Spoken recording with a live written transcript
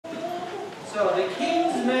So the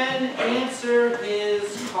king's men answer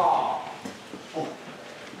his call.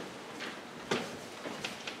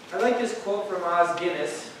 I like this quote from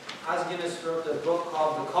Guinness. Guinness wrote a book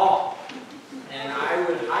called The Call. And I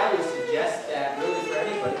would highly suggest that really for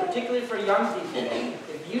anybody, particularly for young people.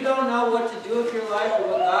 If you don't know what to do with your life or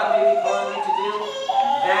what God may be calling you to do,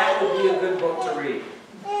 that would be a good book to read.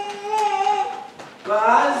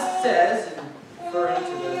 God says, referring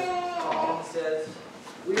to the call, he says,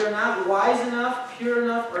 we are not wise enough, pure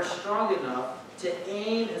enough, or strong enough to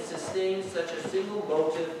aim and sustain such a single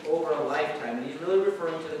motive over a lifetime. And he's really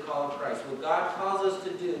referring to the call of Christ. What God calls us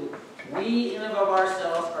to do, we in and of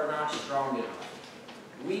ourselves are not strong enough.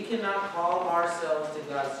 We cannot call ourselves to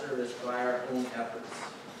God's service by our own efforts.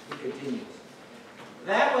 He continues.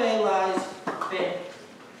 That way lies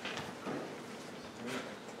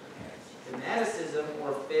fanaticism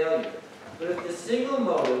or failure. But if the single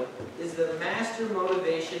motive is the master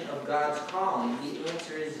motivation of God's calling, the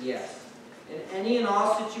answer is yes. In any and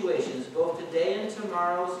all situations, both today and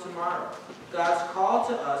tomorrow's tomorrow, God's call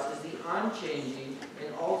to us is the unchanging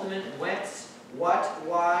and ultimate whence, what,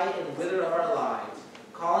 why, and whither of our lives.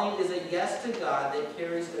 Calling is a yes to God that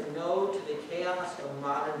carries a no to the chaos of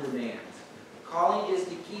modern demands. Calling is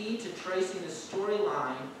the key to tracing the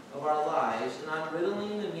storyline of our lives and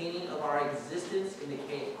unriddling the meaning of our existence in the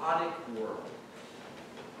chaotic world.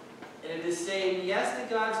 And it is saying yes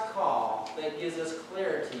to God's call that gives us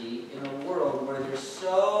clarity in a world where there's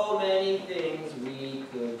so many things we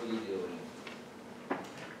could be doing.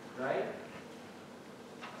 Right?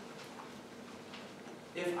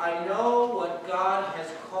 If I know what God has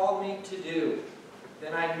called me to do,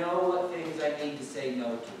 then I know what things I need to say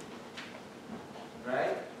no to.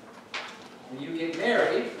 Right? When you get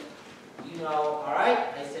married, you know, all right,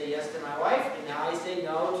 I say yes to my wife, and now I say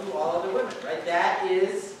no to all other women. Right? That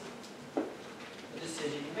is the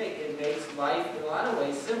decision you make. It makes life, in a lot of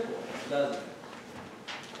ways, simple, doesn't it?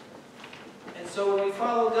 And so when we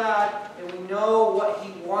follow God, and we know what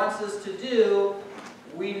He wants us to do,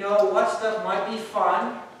 we know what stuff might be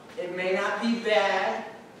fun. It may not be bad.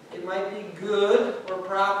 It might be good or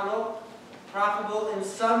profitable in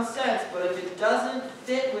some sense. But if it doesn't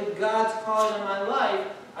fit with God's calling in my life,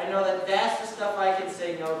 I know that that's the stuff I can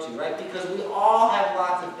say no to, right? Because we all have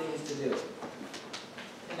lots of things to do.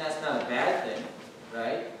 And that's not a bad thing,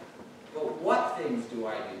 right? But what things do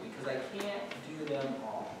I do? Because I can't do them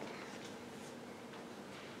all.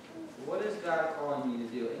 What is God calling me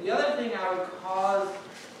to do? And the other thing I would cause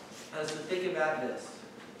us to think about this.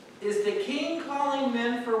 Is the king calling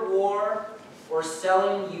men for war or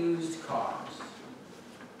selling used cars?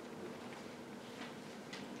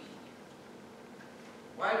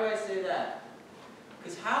 Why do I say that?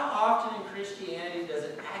 Because how often in Christianity does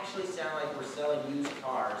it actually sound like we're selling used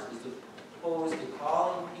cars as opposed to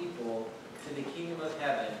calling people to the kingdom of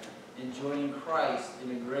heaven and joining Christ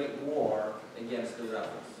in a great war against the rebels?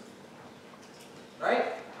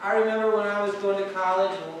 Right? I remember when I was going to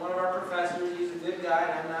college, and one of our professors, he's a good guy,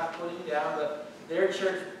 and I'm not putting him down, but their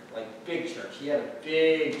church, like big church, he had a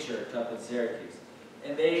big church up in Syracuse.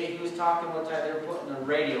 And he was talking one time, they were putting a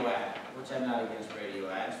radio ad, which I'm not against radio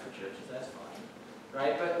ads for churches, that's fine.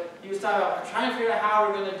 Right? But he was talking about trying to figure out how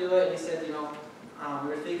we're going to do it, and he said, we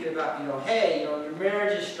were thinking about, hey, your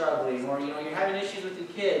marriage is struggling, or, you're having issues with your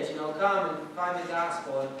kids, come and find the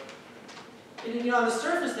gospel. And, on the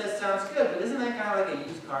surface that sounds good, but isn't that kind of like a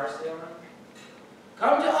used car salesman?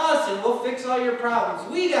 Come to us and we'll fix all your problems.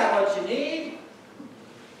 We got what you need.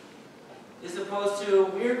 As opposed to,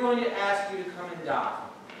 we're going to ask you to come and die.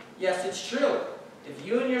 Yes, it's true. If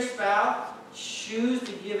you and your spouse choose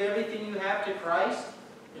to give everything you have to Christ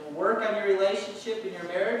and work on your relationship and your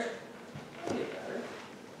marriage, it'll get better.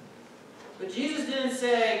 But Jesus didn't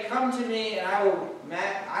say, come to me and I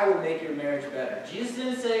will make your marriage better. Jesus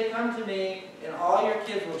didn't say, come to me and all your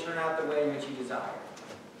kids will turn out the way in which you desire.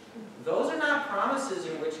 Those are not promises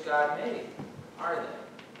in which God made, are they?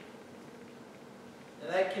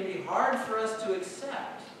 And that can be hard for us to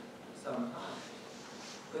accept sometimes.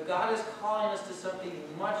 But God is calling us to something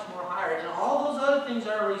much more higher. And all those other things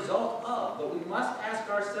are a result of. But we must ask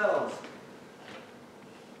ourselves,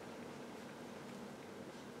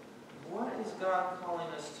 what is God calling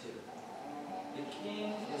us to? The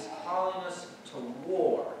King is calling us to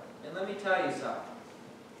war. And let me tell you something.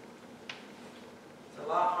 It's a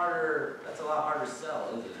lot harder, that's a lot harder to sell,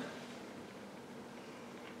 isn't it?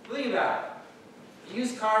 Think about it.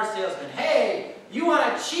 Used car salesman. Hey, you want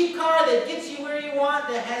a cheap car that gets you where you want,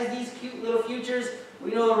 that has these cute little features?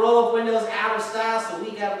 We know the roll-up window's out of style, so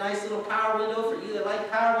we got a nice little power window for you that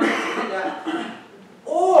like power windows. So we got.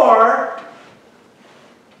 Or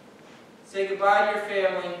say goodbye to your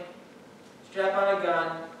family, strap on a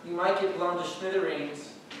gun, you might get blown to smithereens,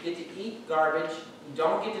 you get to eat garbage, you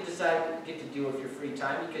don't get to decide what you get to do with your free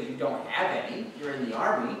time because you don't have any, you're in the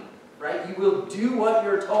army, right? You will do what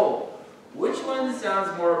you're told. Which one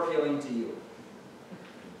sounds more appealing to you?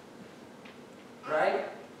 Right?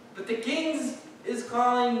 But the king is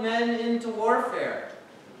calling men into warfare.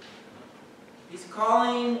 He's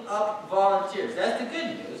calling up volunteers. That's the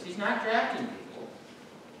good news. He's not drafting people.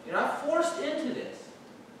 You're not forced into this.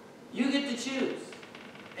 You get to choose.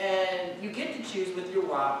 And you get to choose with your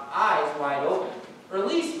eyes wide open. Or at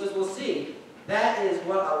least, as we'll see, that is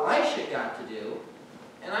what Elisha got to do.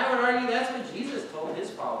 And I would argue that's what Jesus told his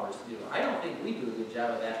followers to do. I don't think we do a good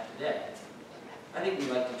job of that today. I think we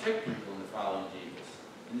like to trick people into following Jesus.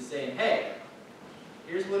 Into saying, hey,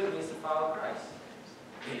 here's what it means to follow Christ.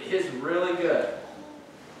 It is really good.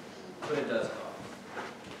 But it does cost.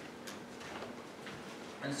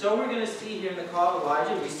 And so we're going to see here in the call of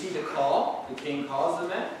Elijah, we see the call, the king calls the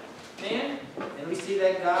man, and we see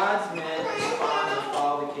that God's men respond and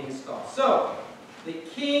follow the king's call. So, the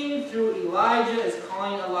king through Elijah is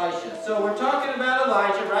calling Elisha. So we're talking about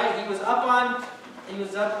Elijah, right? He was up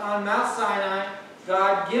on Mount Sinai.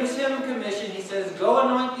 God gives him a commission. He says, go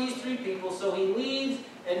anoint these 3 people. So he leaves,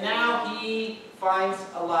 and now he finds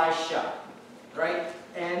Elisha, right?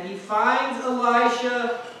 And he finds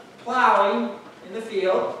Elisha plowing in the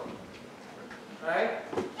field, right?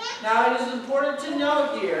 Now it is important to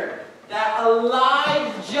note here that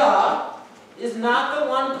Elijah is not the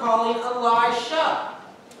one calling Elisha.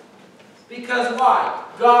 Because why?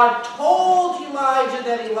 God told Elijah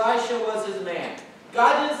that Elisha was his man.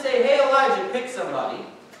 God didn't say, hey Elijah, pick somebody.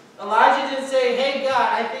 Elijah didn't say, hey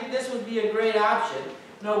God, I think this would be a great option.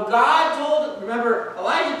 No, God told, remember,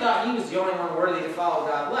 Elijah thought he was the only one worthy to follow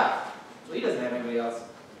God left. So he doesn't have anybody else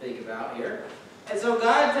to think about here. And so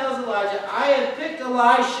God tells Elijah, I have picked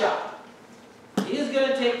Elisha. He is going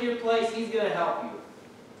to take your place. He's going to help you.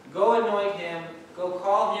 Go anoint him. Go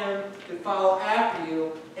call him to follow after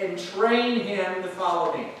you and train him to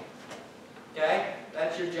follow me. Okay?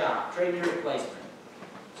 That's your job. Train your replacement.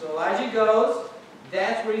 So Elijah goes.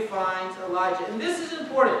 That's where he finds Elijah. And this is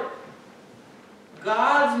important.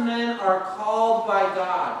 God's men are called by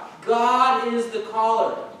God. God is the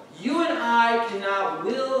caller. You and I cannot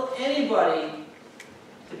will anybody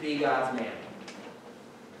to be God's man.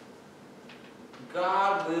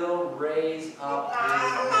 God will raise up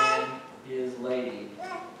his man, his lady,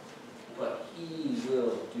 but he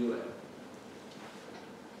will do it.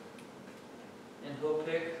 And who'll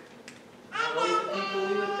pick? What is the people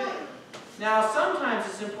we would pick? Now, sometimes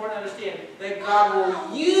it's important to understand that God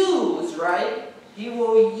will use, right? He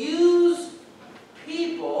will use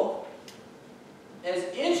people as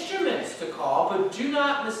instruments to call, but do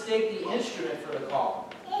not mistake the instrument for the call.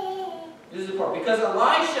 This is important. Because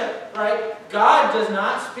Elisha, right, God does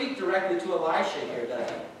not speak directly to Elisha here, does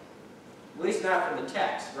he? At least not from the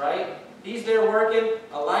text, right? He's there working.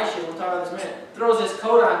 Elisha, we'll talk about this in a minute, throws his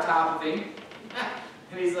coat on top of him.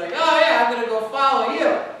 And he's like, oh yeah, I'm going to go follow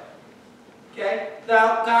you. Okay?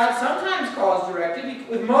 Now, God sometimes calls directly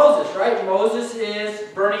with Moses, right? Moses is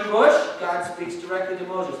burning bush. God speaks directly to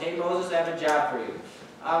Moses. Hey, Moses, I have a job for you.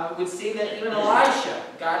 We would see that even Elisha,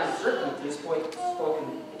 God has certainly at this point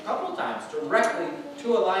spoken a couple times directly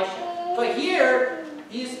to Elisha. But here,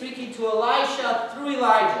 he is speaking to Elisha through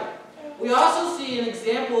Elijah. We also see an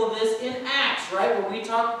example of this in Acts, right? Where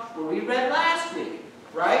we read last week,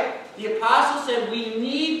 right? The apostle said we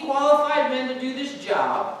need qualified men to do this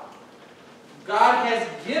job. God has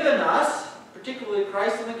given us, particularly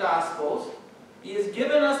Christ in the Gospels, he has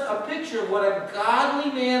given us a picture of what a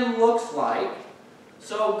godly man looks like.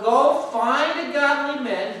 So go find a godly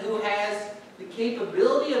man who has the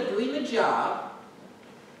capability of doing the job.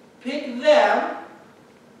 Pick them.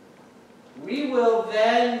 We will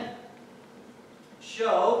then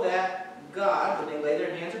show that God, when they lay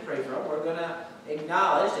their hands and pray for them, we're going to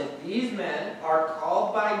acknowledge that these men are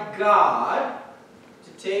called by God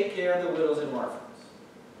to take care of the widows and orphans.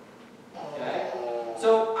 Okay?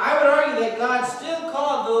 So I would argue that God still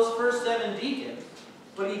called those first 7 deacons,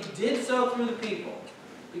 but he did so through the people,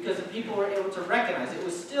 because the people were able to recognize it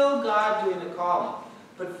was still God doing the calling.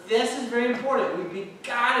 But this is very important. We've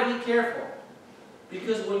got to be careful.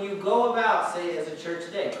 Because when you go about, say as a church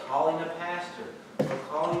today, calling a pastor or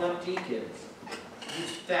calling up deacons,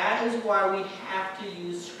 that is why we have to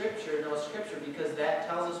use Scripture, know Scripture, because that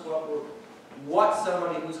tells us what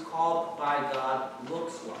somebody who's called by God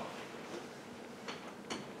looks like.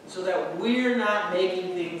 So that we're not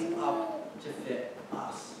making things up to fit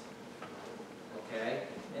us. Okay?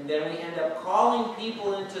 And then we end up calling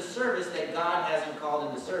people into service that God hasn't called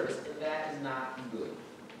into service, and that is not good.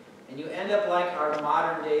 And you end up like our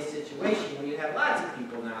modern day situation where you have lots of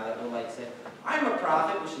people now that will like say, I'm a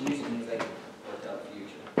prophet, which usually means like worked out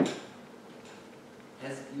future.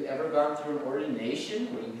 Has you ever gone through an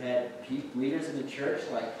ordination where you had leaders in the church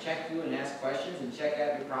like check you and ask questions and check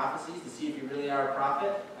out your prophecies to see if you really are a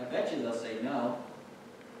prophet? I bet you they'll say no.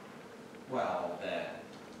 Well, then.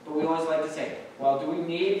 But we always like to say, well, do we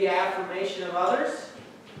need the affirmation of others?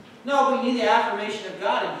 No, we need the affirmation of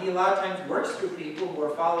God, and He a lot of times works through people who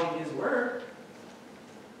are following His word.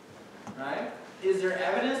 Right? Is there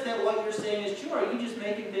evidence that what you're saying is true, or are you just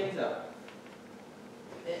making things up?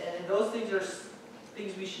 And those things are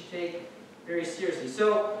things we should take very seriously.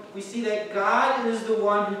 So we see that God is the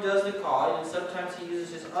one who does the calling, and sometimes He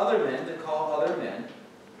uses His other men to call other men.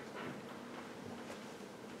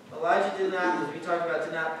 Elijah did not, as we talked about,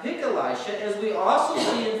 did not pick Elisha, as we also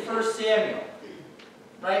see in 1 Samuel.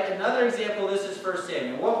 Right? Another example of this is 1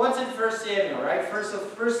 Samuel. What's in 1 Samuel, right? So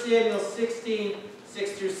 1 Samuel 16,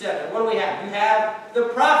 6 through 7. What do we have? You have the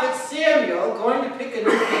prophet Samuel going to pick a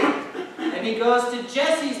new king. And he goes to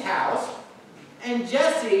Jesse's house. And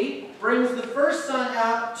Jesse brings the first son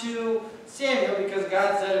out to Samuel because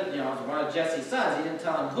God said, it was one of Jesse's sons. He didn't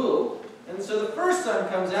tell him who. And so the first son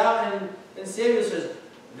comes out and Samuel says,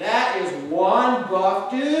 that is one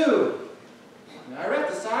buff dude. Now, I read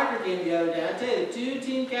the soccer game the other day. I tell you, the two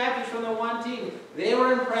team captains from the one team, they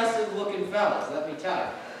were impressive looking fellas, let me tell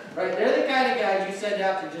you. Right? They're the kind of guys you send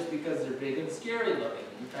out there just because they're big and scary looking.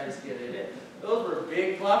 You try to scare them in. Those were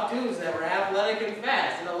big buff dudes that were athletic and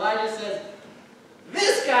fast. And Elijah says,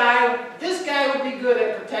 this guy would be good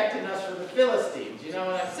at protecting us from the Philistines. You know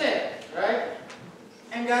what I'm saying? Right?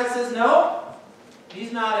 And God says, no,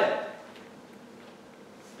 he's not it.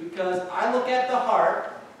 Because I look at the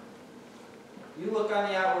heart, you look on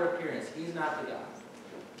the outward appearance. He's not the God.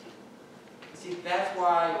 See, that's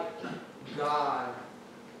why God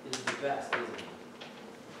is the best, isn't he?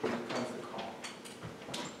 When it comes to call.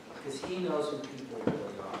 Because He knows who people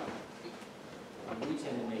really are. And we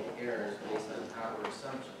tend to make errors based on outward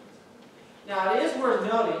assumptions. Now, it is worth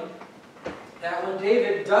noting that when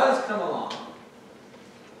David does come along,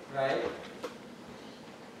 right?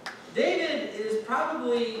 David is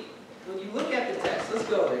probably, when you look at the text, let's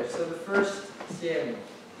go there. So the 1 Samuel,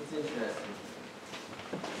 it's interesting.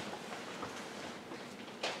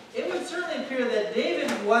 It would certainly appear that David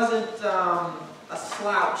wasn't a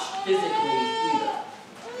slouch physically either.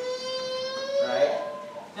 Right?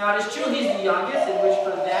 Now it is true he's the youngest, in which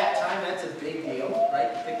for that time that's a big deal,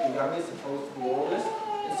 right? To pick the youngest opposed to the oldest.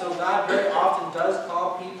 And so God very often does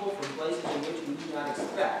call people from places in which we do not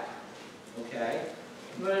expect. Okay?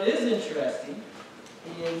 But it is interesting,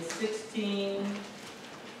 in 16, let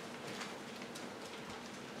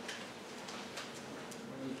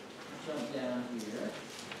me jump down here,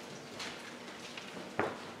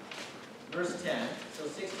 verse 10, so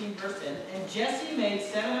 16 verse 10, and Jesse made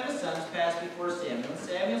 7 of his sons pass before Samuel, and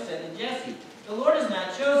Samuel said to Jesse, the Lord has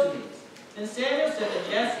not chosen these. Then Samuel said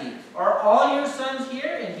to Jesse, are all your sons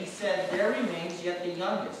here? And he said, there remains yet the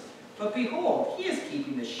youngest. But behold, he is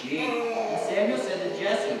keeping the sheep. And Samuel said to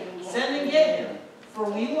Jesse, send and get him, for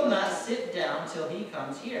we will not sit down till he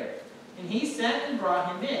comes here. And he sent and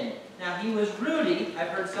brought him in. Now he was ruddy. I've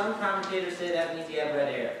heard some commentators say that means he had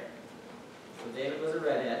red hair. So David was a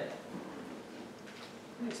redhead.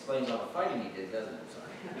 That explains all the fighting he did, doesn't it? Sorry.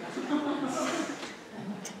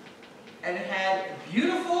 And had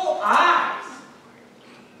beautiful eyes.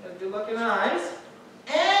 Had good looking eyes.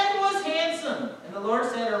 And was handsome. And the Lord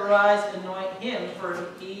said, arise, anoint him, for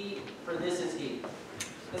this is he.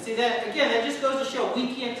 And see that, again, that just goes to show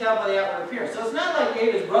we can't tell by the outward appearance. So it's not like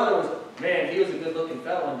David's brother was, man, he was a good looking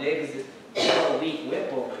fellow, and David's this weak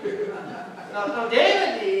whip over here. No,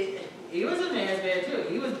 David, he was a man's man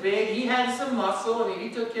too. He was big, he had some muscle, I mean, he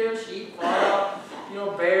took care of sheep, fought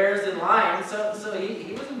out, bears and lions, so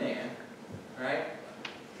he was a man, right?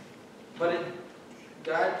 But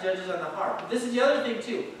God judges on the heart. But this is the other thing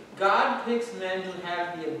too. God picks men who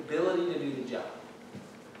have the ability to do the job.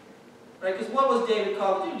 Right? Because what was David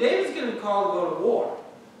called to do? David's going to be called to go to war.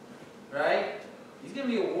 Right? He's going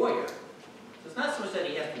to be a warrior. So it's not so much that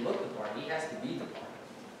he has to look the part, he has to be the part.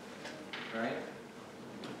 Right?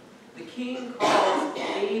 The king calls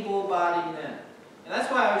able-bodied men. And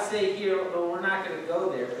that's why I would say here, though we're not going to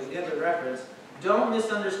go there, but you have the reference, don't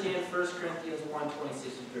misunderstand 1 Corinthians 1,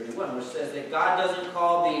 26 and 31, which says that God doesn't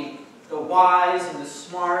call the wise and the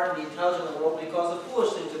smart and the intelligent of the world, but he calls the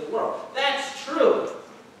foolish things of the world. That's true.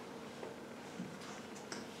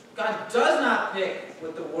 God does not pick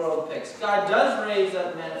what the world picks. God does raise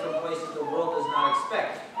up men from places the world does not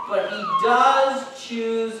expect. But he does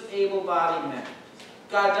choose able-bodied men.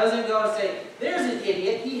 God doesn't go and say, there's an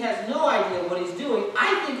idiot. He has no idea what he's doing.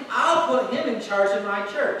 I think I'll put him in charge of my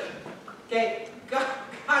church. Okay? God's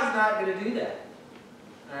not going to do that.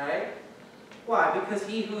 All right? Why? Because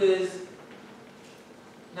he who is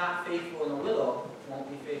not faithful in a little won't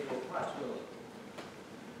be faithful in much, will he?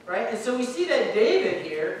 Right? And so we see that David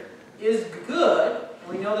here is good, and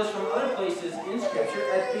we know this from other places in Scripture,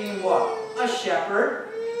 as being what? A shepherd,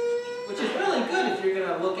 which is really good if you're going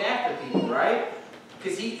to look after people, right?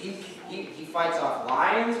 Because he fights off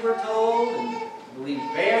lions, we're told, and I believe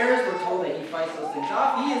bears, we're told that he fights those things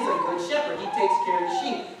off. He is a good shepherd. He takes care of the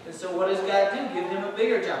sheep. And so what does God do? Give him a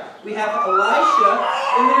bigger job. We have Elisha,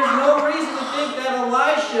 and there's no reason to think that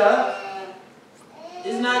Elisha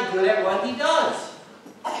is not good at what he does,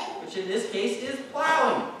 which in this case is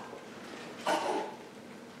plowing.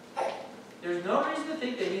 There's no reason to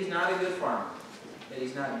think that he's not a good farmer, that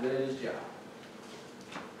he's not good at his job.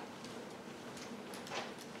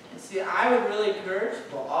 And see, I would really encourage,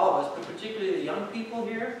 well, all of us, but particularly the young people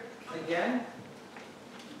here, again,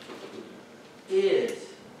 is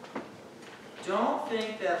don't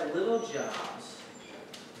think that little jobs,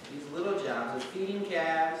 these little jobs of feeding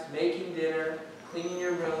calves, making dinner, cleaning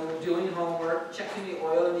your room, doing homework, checking the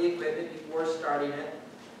oil in the equipment before starting it,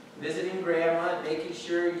 visiting grandma, and making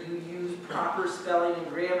sure you use proper spelling and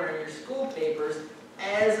grammar in your school papers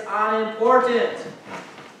as unimportant.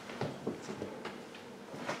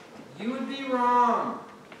 You would be wrong.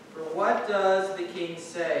 For what does the king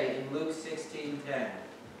say in Luke 16:10?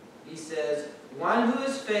 He says, one who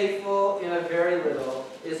is faithful in a very little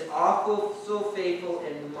is also faithful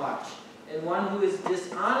in much. And one who is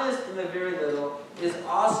dishonest in a very little is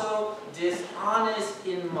also dishonest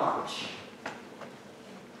in much.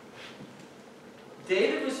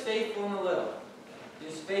 David was faithful in the little. He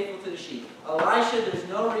was faithful to the sheep. Elisha, there's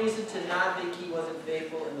no reason to not think he wasn't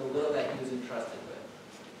faithful in the little that he was entrusted with.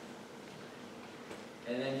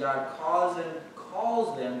 And then God calls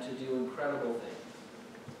them to do incredible things.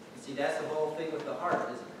 You see, that's the whole thing with the heart,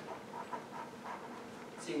 isn't it?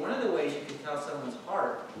 See, one of the ways you can tell someone's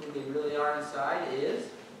heart, who they really are inside, is,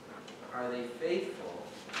 are they faithful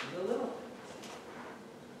in the little things?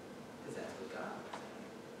 Because that's what God is saying.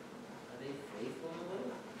 Are they faithful in the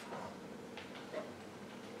little?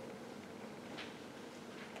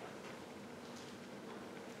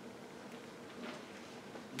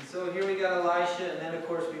 And so here we got Elisha, and then of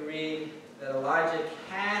course we read that Elijah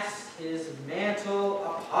cast his mantle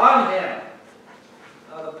upon him.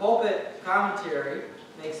 The pulpit commentary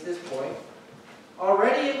makes this point.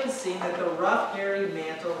 Already it would seem that the rough, hairy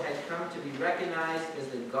mantle had come to be recognized as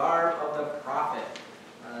the garb of the prophet,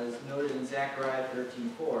 as noted in Zechariah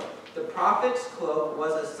 13:4. The prophet's cloak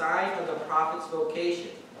was a sign of the prophet's vocation.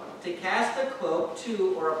 To cast the cloak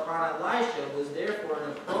to or upon Elisha was therefore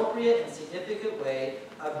an appropriate and significant way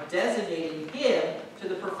of designating him to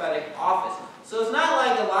the prophetic office. So it's not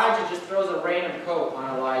like Elijah just throws a random coat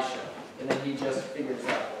on Elisha and then he just figures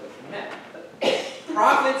out what it meant.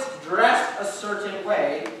 Prophets dressed a certain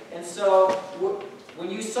way, and so when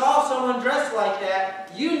you saw someone dressed like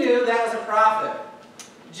that, you knew that was a prophet.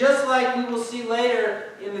 Just like we will see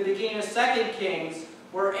later in the beginning of 2 Kings,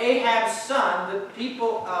 where Ahab's son,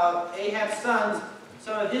 Ahab's sons,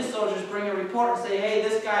 some of his soldiers bring a report and say, hey,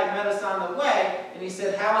 this guy met us on the way, and he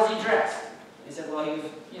said, how was he dressed? He said, well, he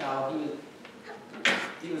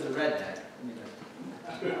was a redneck.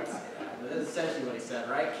 That's essentially what he said,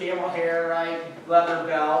 right? Camel hair, right? Leather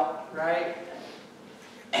belt, right?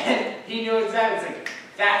 And he knew exactly. He's like,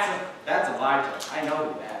 that's Elijah. I know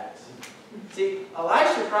who that is. See,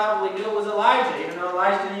 Elisha probably knew it was Elijah, even though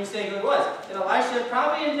Elijah didn't even say who it was. And Elisha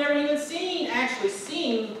probably had never even actually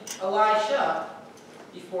seen Elisha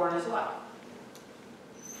before in his life.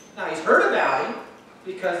 Now, he's heard about him,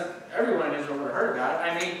 because everyone in Israel would have heard about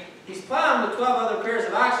it. I mean, he's plowing with 12 other pairs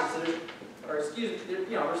of oxen, so there's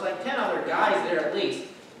like 10 other guys there at least.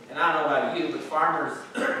 And I don't know about you, but farmers,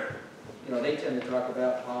 they tend to talk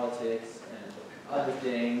about politics and other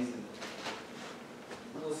things.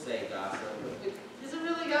 We'll say gossip. Is it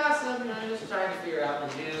really gossip? Just trying to figure out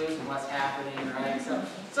the news and what's happening, right?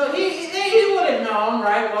 So he would have known,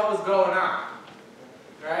 right, what was going on,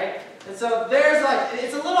 right? And so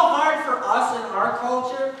it's a little hard for us in our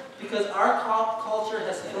culture because our culture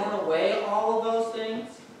has thrown away all of those things,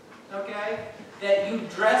 okay? That you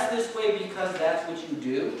dress this way because that's what you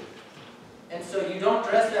do. And so you don't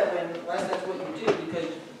dress that way unless that's what you do because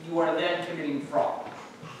you are then committing fraud.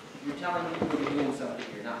 You're telling people you're doing something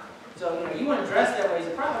you're not. So, you want to dress that way as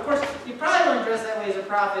a prophet. Of course, you probably want to dress that way as a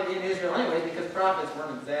prophet in Israel anyway because prophets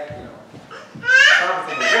weren't exact,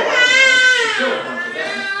 prophets of the Lord. They killed a bunch of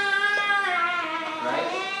them. Right?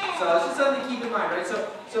 So it's just something to keep in mind, right?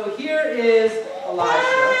 So here is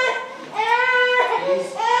Elisha.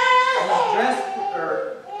 He's dressed,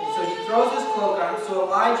 so he throws his cloak on. So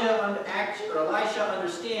Elisha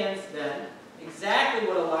understands then exactly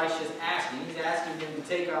what Elisha is asking. He's asking him to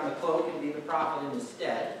take on the cloak and be the prophet in his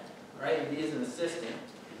stead, right? And be his assistant.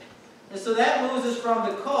 And so that moves us from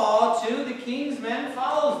the call to the king's men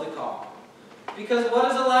follows the call. Because what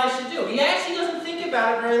does Elisha do? He actually doesn't think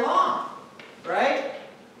about it very long, right?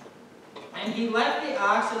 And he left the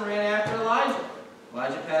ox and ran after Elijah.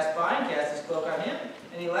 Elijah passed by and cast his cloak on him,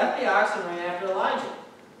 and he left the ox and ran after Elijah.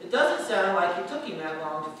 It doesn't sound like it took him that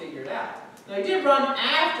long to figure it out. Now he did run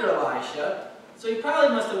after Elisha, so he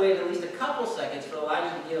probably must have waited at least a couple seconds for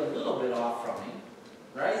Elijah to get a little bit off from him,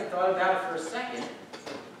 right? He thought about it for a second.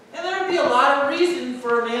 And there would be a lot of reason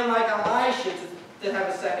for a man like Elisha to have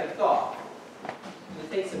a second thought. And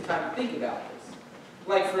to take some time to think about this.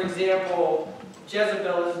 Like, for example,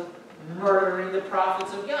 Jezebel is murdering the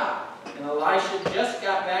prophets of God. And Elisha just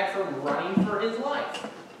got back from running for his life.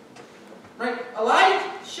 Right?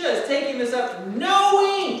 Elisha is taking this up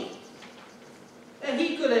knowing that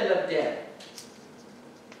he could end up dead.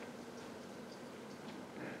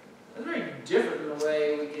 That's very different than the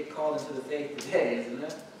way we get called into the faith today, isn't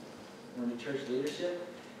it? We're in the church leadership.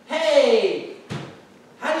 Hey,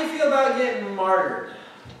 how do you feel about getting martyred?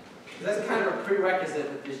 Because that's kind of a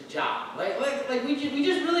prerequisite with this job. Like we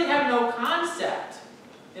just really have no concept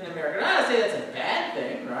in America. And I'm not saying that's a bad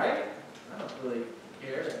thing, right? I don't really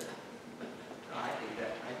care. I think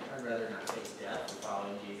that I'd rather not face death for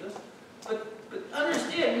following Jesus. But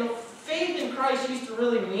understand, faith in Christ used to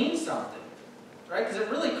really mean something, right? Because it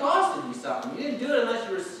really costed you something. You didn't do it unless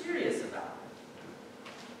you were serious about it.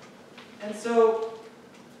 And so,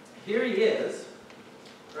 here he is,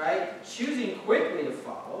 right, choosing quickly to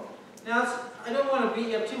follow. Now, I don't want to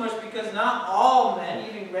beat you up too much because not all men,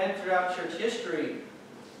 even men throughout church history,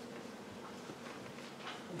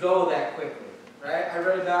 go that quickly, right? I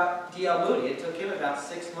read about D.L. Moody. It took him about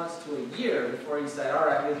 6 months to a year before he said, all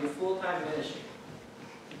right, I'm going to do full-time ministry.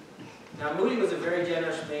 Now, Moody was a very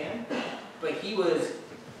generous man, but he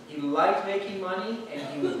liked making money, and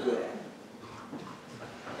he was good at it.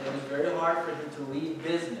 And it was very hard for him to leave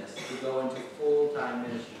business to go into full-time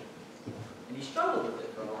ministry. And he struggled with it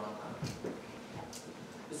for a long time.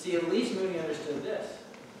 But see, at least Moody understood this.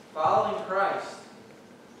 Following Christ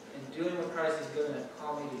and doing what Christ is going to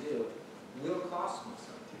call me to do will cost me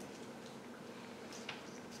something.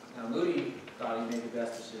 Now, Moody thought he made the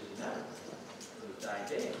best decision ever. It was dying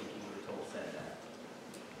day, I think he would have told said that.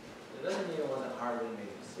 But it doesn't mean it wasn't hard when he made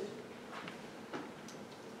a decision.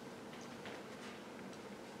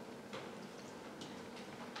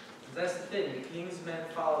 That's the thing. The king's men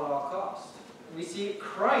follow at all costs. We see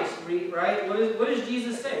Christ, right? What does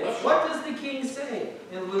Jesus say? What does the king say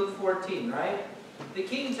in Luke 14, right? The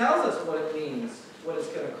king tells us what it means, what it's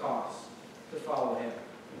going to cost to follow him.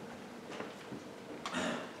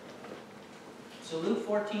 So Luke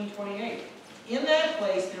 14:28. In that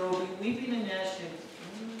place there will be weeping and gnashing.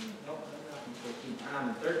 Nope, I'm not in 14. I'm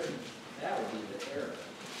in 13. That would be the error.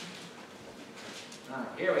 All right,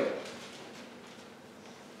 here we go.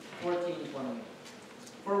 14:28.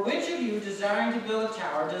 For which of you, desiring to build a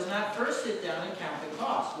tower, does not first sit down and count the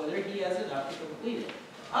cost, whether he has enough to complete it?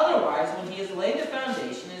 Otherwise, when he has laid the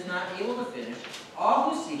foundation and is not able to finish,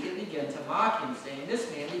 all who seek it begin to mock him, saying, this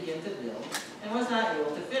man began to build and was not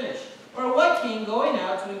able to finish. Or what king, going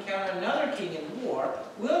out to encounter another king in war,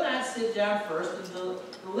 will not sit down first and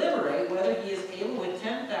deliberate whether he is able with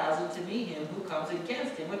 10,000 to meet him who comes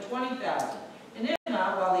against him with 20,000? And if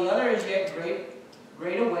not, while the other is yet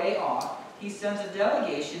great a way off, he sends a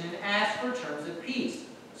delegation and asks for terms of peace.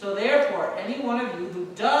 So therefore, any one of you who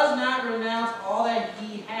does not renounce all that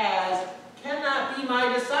he has cannot be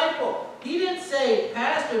my disciple. He didn't say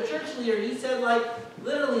pastor, church leader. He said, like,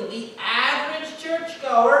 literally, the average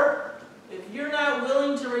churchgoer, if you're not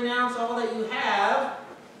willing to renounce all that you have,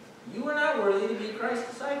 you are not worthy to be Christ's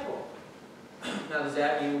disciple. Now, does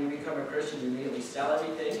that mean when you become a Christian, you immediately sell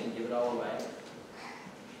everything and give it all away?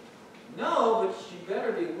 No, but you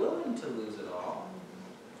better be willing to lose it all.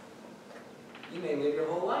 You may live your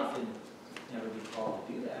whole life and never be called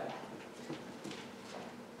to do that.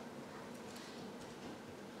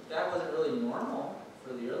 That wasn't really normal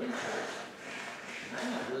for the early church.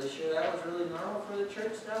 I'm not really sure that was really normal for the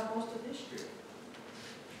church throughout most of history.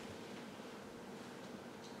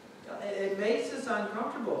 It makes us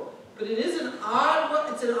uncomfortable. But it is an odd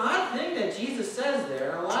thing that Jesus says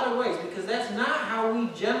there in a lot of ways, because that's not how we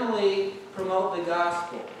generally promote the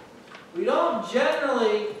gospel. We don't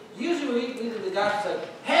generally, usually we do the gospel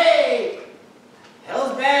like, hey,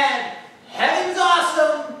 hell's bad, heaven's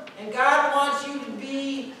awesome, God wants you to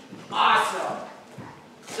be awesome.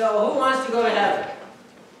 So who wants to go to heaven?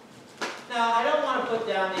 Now, I don't want to put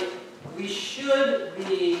down that we should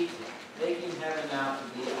be making heaven out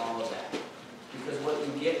to be all of that. Because what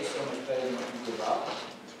you get is so much better than what you give up.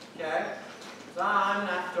 Okay? So I'm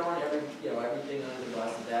not throwing everything under the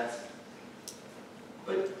bus.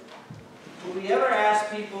 But do we ever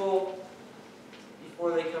ask people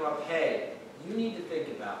before they come up, hey, you need to think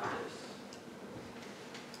about this?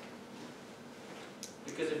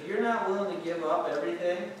 Because if you're not willing to give up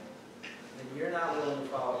everything, then you're not willing to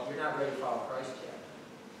follow, you're not ready to follow Christ yet.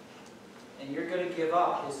 And you're going to give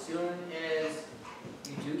up as soon as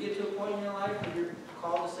you do get to a point in your life where you're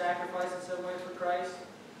called to sacrifice in some way for Christ.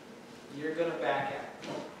 You're going to back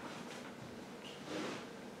out.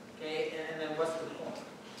 Okay, and then what's the point?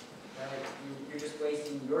 Right? You're just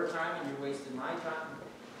wasting your time and you're wasting my time.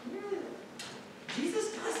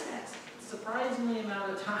 Jesus does that surprisingly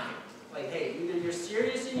amount of time. Like, hey, either you're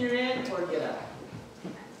serious and you're in, or get out.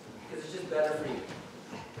 Because it's just better for you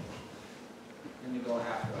than to go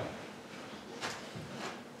halfway.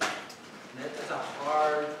 And that's a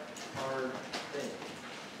hard thing.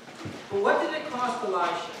 But what did it cost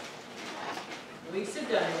Elisha? We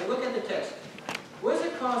sit down here, we look at the text. What does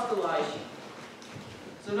it cost Elisha?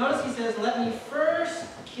 So notice he says, let me first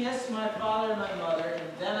kiss my father and my mother, and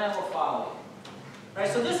then I will follow you. Right,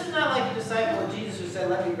 so this is not like the disciple of Jesus who said,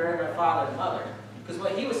 let me bury my father and mother. Because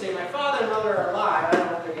what he was saying, my father and mother are alive, I don't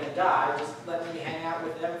know if they're going to die, just let me hang out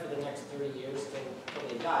with them for the next 30 years till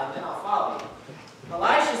they die, and then I'll follow you.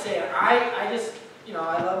 Elisha's saying, I just,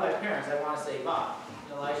 I love my parents, I want to save Bob.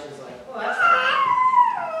 And Elisha's like, well, that's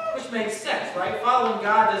fine. Which makes sense, right? Following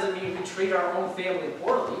God doesn't mean we treat our own family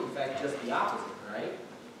poorly. In fact, just the opposite, right?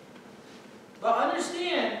 But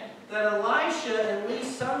understand that Elisha, at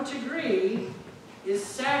least some degree, is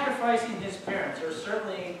sacrificing his parents, or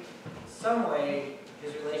certainly some way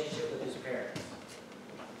his relationship with his parents.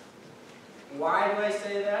 Why do I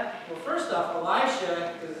say that? Well, first off,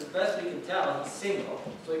 Elisha, because as best we can tell, he's single,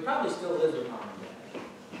 so he probably still lives with mom and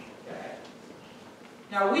dad. Okay?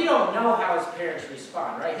 Now, we don't know how his parents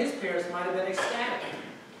respond, right? His parents might have been ecstatic.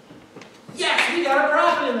 Yes, we got a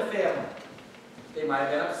prophet in the family. They might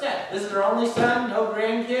have been upset. This is their only son, no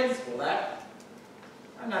grandkids. Well,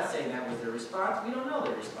 I'm not saying that was their response. We don't know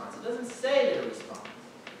their response. It doesn't say their response.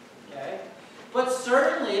 Okay? But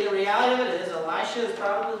certainly, the reality of it is, Elisha has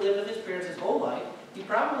probably lived with his parents his whole life. He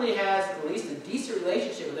probably has at least a decent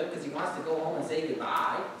relationship with them because he wants to go home and say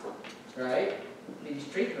goodbye. Right? He's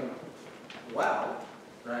treating them well.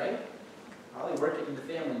 Right? Probably working in the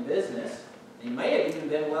family business. He may have even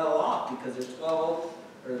been well off because there's 12,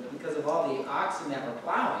 or because of all the oxen that were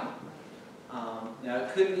plowing. Now,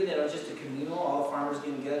 it could be that it was just a communal, all the farmers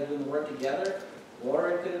getting together, doing the work together,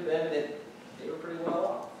 or it could have been that they were pretty well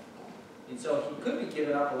off. And so he could be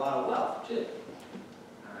giving up a lot of wealth, too.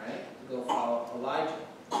 All right? To go follow Elijah.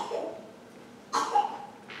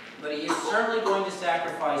 But he is certainly going to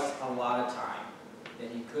sacrifice a lot of time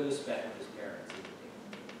that he could have spent with his parents.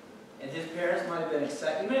 And his parents might have been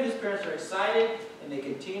excited. Even if his parents are excited and they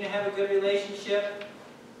continue to have a good relationship,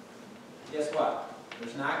 guess what?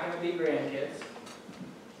 There's not going to be grandkids,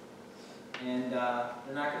 and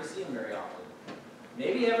they're not going to see them very often.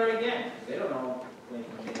 Maybe ever again. They don't know when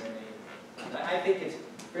he's going to. I think it's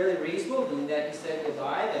fairly reasonable, being that he said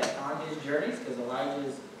goodbye, that on his journeys, because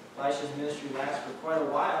Elisha's ministry lasts for quite a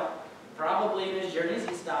while, probably in his journeys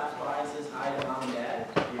he stops by and says hi to mom and dad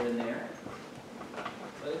here and there.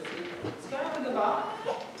 But it's kind of a goodbye,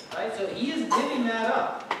 right? So he is giving that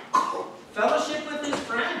up. Fellowship with his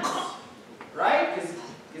friends. Right? Because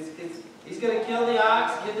he's going to kill the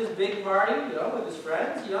ox, get this big party, with his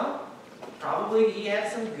friends, Probably he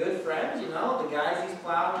had some good friends, the guys he's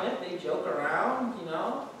plowing with, they joke around,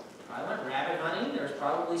 I went rabbit hunting. There's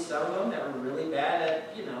probably some of them that were really bad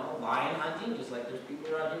at, lion hunting, just like there's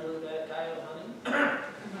people around here really bad at coyote hunting.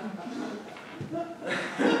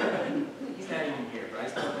 He's not even here, but I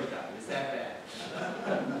still pick up. It's that bad.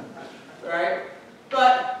 Right?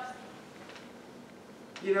 But,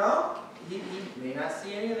 he may not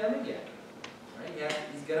see any of them again. Right? Yeah,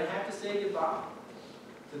 he's going to have to say goodbye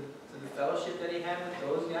to the fellowship that he had with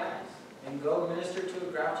those guys and go minister to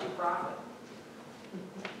a grouchy prophet.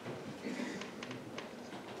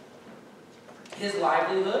 His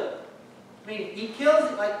livelihood. I mean, he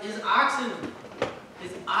kills, like, his ox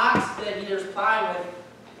that he is plowing with,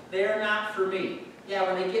 they're not for me. Yeah,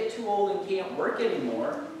 when they get too old and can't work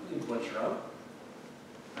anymore, you butcher them.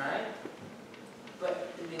 Right?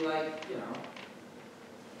 But it'd be like,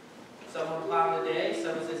 someone plowing the day,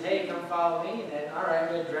 someone says, hey, come follow me, and then, all right, I'm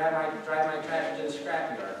going to drive my tractor to the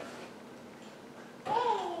scrapyard.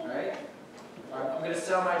 Right? right? I'm going to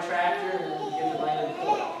sell my tractor and then give the money to the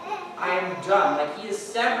poor. I am done. Like, he is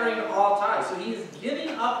severing all ties. So he is giving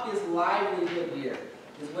up his livelihood here,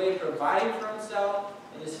 his way of providing for himself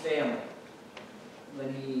and his family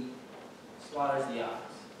when he slaughters the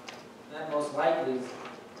ox. And that most likely is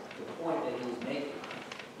the point that he was making.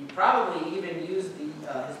 He probably even used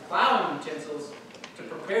his plowing utensils to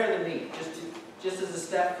prepare the meat, just as a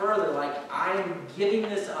step further, like, I am giving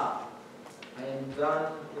this up. I am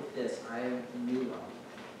done with this. I am new love.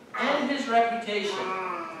 And his reputation.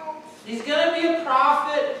 He's going to be a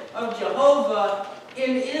prophet of Jehovah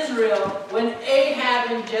in Israel when Ahab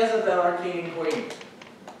and Jezebel are king and queen.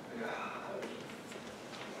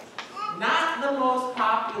 Not the most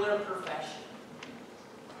popular profession.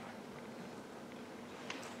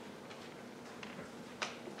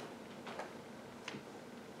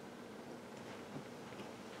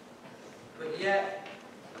 But yet,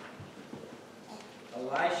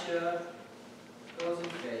 Elisha goes in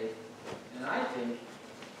faith, and I think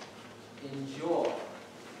in joy.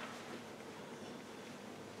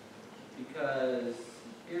 Because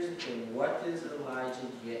here's the thing, what does Elijah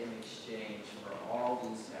get in exchange for all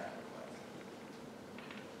these sacrifices?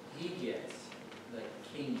 He gets the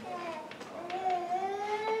kingdom.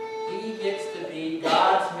 He gets to be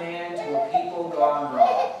God's man to a people gone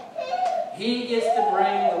wrong. He gets to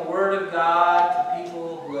bring the Word of God to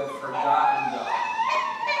people who have forgotten God.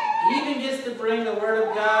 He even gets to bring the Word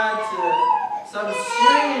of God to some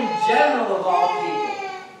Syrian general of all people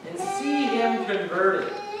and see him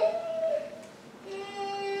converted.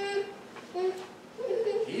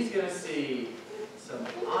 He's going to see some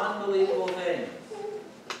unbelievable things.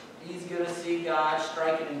 He's going to see God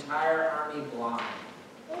strike an entire army blind.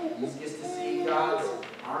 He gets to see God's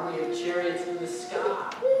army of chariots in the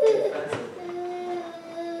sky defensively.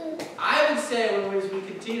 I would say, when we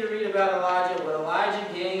continue to read about Elijah, what Elijah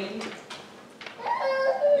gained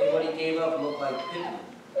and what he gave up looked like pity.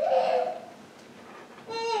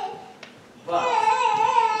 But he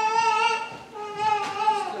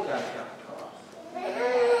still got to count the cost.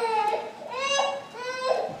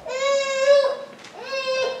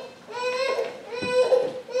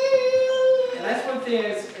 And that's one thing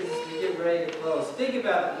as we get ready to close. Think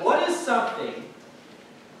about it. What is something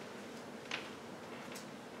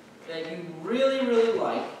that you really, really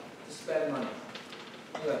like to spend money on?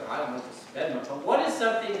 You're like, I don't like to spend money. But what is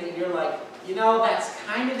something that you're like, you know, that's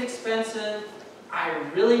kind of expensive, I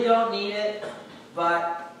really don't need it,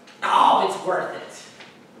 but, oh, it's worth it.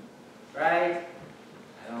 Right?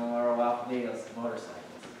 I don't know about me, it's motorcycles.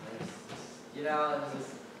 You know,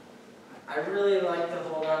 I really like to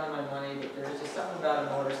hold on to my money, but there's just something about a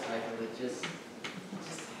motorcycle that it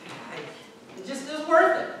was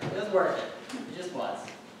worth it. It was worth it. It just was.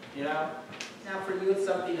 You know? Now for you it's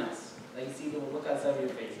something else. Like you see the look on some of your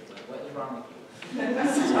faces. Like, what is wrong with you?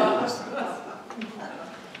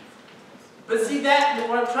 But see that,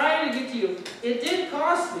 what I'm trying to get to you, it did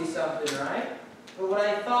cost me something, right? But what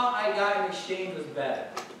I thought I got in exchange was better.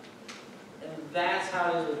 And that's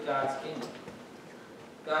how it is with God's kingdom.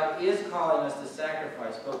 God is calling us to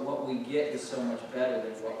sacrifice, but what we get is so much better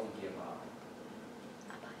than what we give up.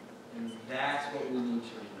 And that's what we need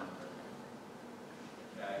to remember.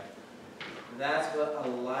 Okay? That's what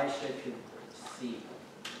Elisha could see.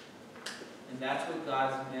 And that's what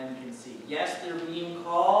God's men can see. Yes, they're being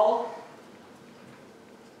called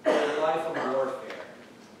to a life of warfare.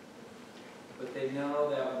 But they know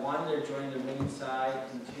that one, they're joining the winning side,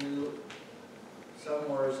 and two, some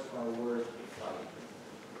wars are worth fighting.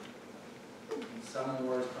 And some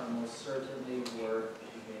wars are most certainly worth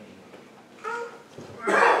winning.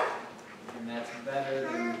 And that's better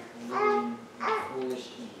than living in foolish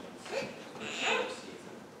ease for a short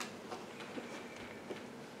season.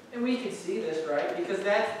 And we can see this, right? Because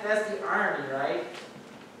that's the irony, right?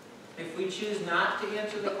 If we choose not to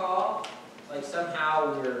answer the call, like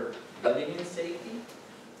somehow we're living in safety.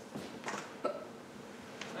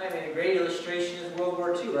 I mean, a great illustration is World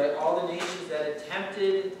War II, right? All the nations that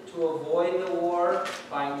attempted to avoid the war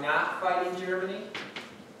by not fighting Germany,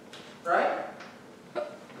 right?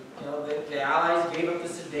 You know, the Allies gave up the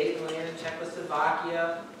Sudetenland in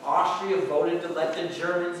Czechoslovakia. Austria voted to let the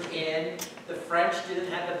Germans in. The French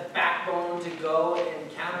didn't have the backbone to go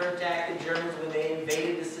and counterattack the Germans when they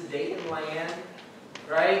invaded the Sudetenland,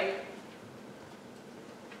 right?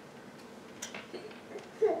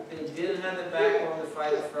 They didn't have the backbone to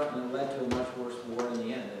fight the front, and it led to a much worse war in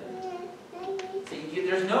the end. See,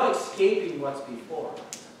 there's no escaping what's before.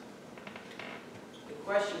 The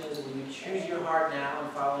question is, will you choose your heart now in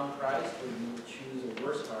following Christ, or will you choose a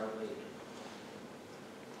worse heart later?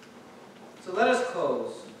 So let us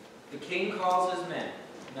close. The king calls his men.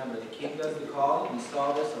 Remember, the king does the calling. We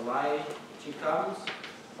saw this. Elijah comes,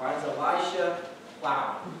 finds Elisha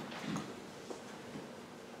plowing.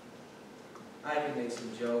 I can make some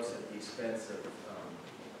jokes at the expense of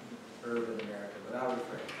urban America, but I'll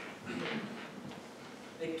refrain.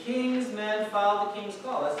 The king's men follow the king's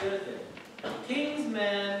call. That's the other thing. The king's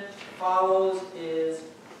men follows his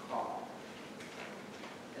call.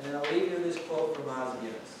 And then I'll leave you with this quote from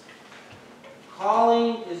Guinness.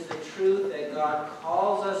 Calling is the truth that God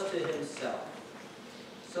calls us to himself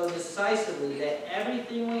so decisively that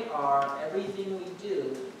everything we are, everything we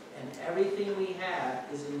do, and everything we have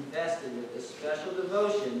is invested with a special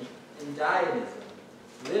devotion and dynamism,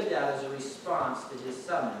 lived out as a response to his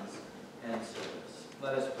summons and service.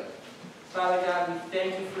 Let us pray. Father God, we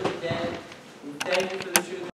thank you for today. We thank you for the truth.